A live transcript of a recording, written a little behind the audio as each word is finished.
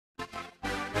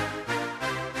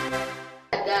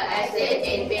the acid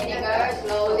in vinegar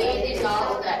slowly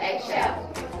dissolves the eggshell.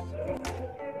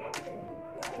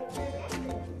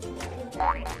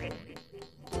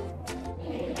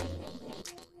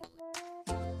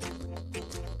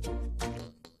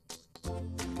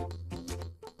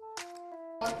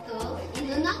 Water in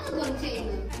another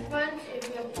container. Once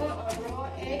if you put a raw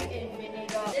egg in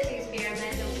vinegar. This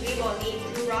experiment we will need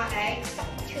 2 raw eggs,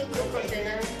 2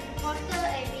 containers, Water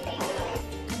and vinegar.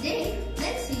 Today,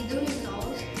 let's see the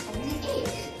results of the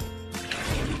eggs.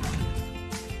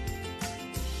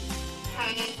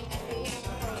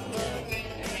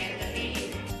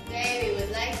 Today we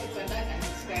would like to conduct an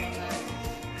experiment.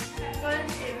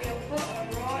 Once if you put a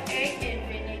raw egg in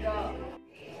vinegar.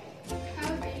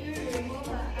 How do you remove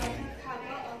the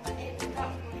cover of the egg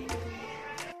cup?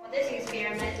 For this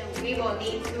experiment we will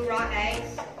need 2 raw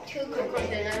eggs, 2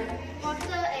 containers,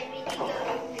 Water and vinegar.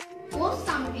 Pour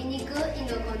some vinegar in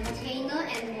a container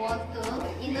and water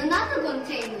in another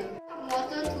container. Add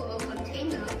water to a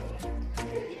container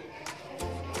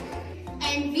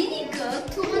and vinegar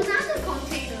to another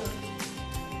container.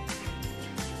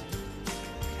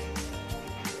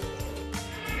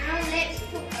 Now let's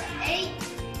put the egg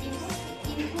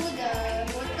into the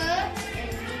water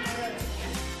and vinegar.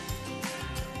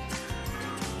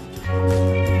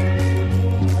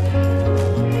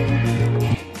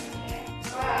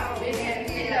 Wow, we can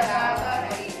see the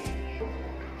bubble.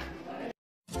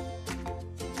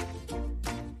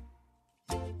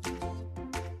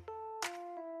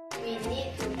 We need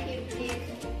to keep this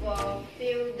for a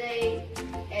few days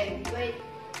and wait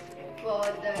for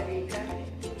the result.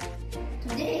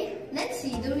 Today, let's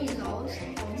see the results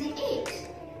of the eggs.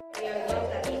 You'll note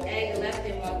that the egg left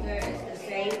in water is the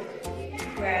same,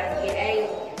 whereas the egg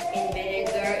in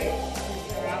vinegar is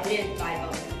surrounded by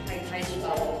tiny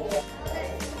bubbles.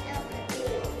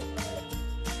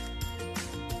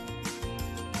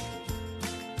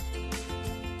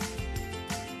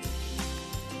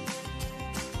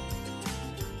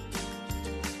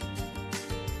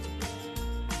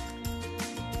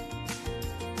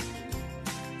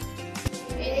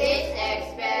 In this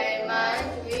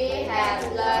experiment, we have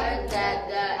learned that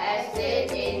the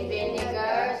acid in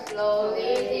vinegar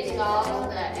slowly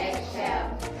dissolves the egg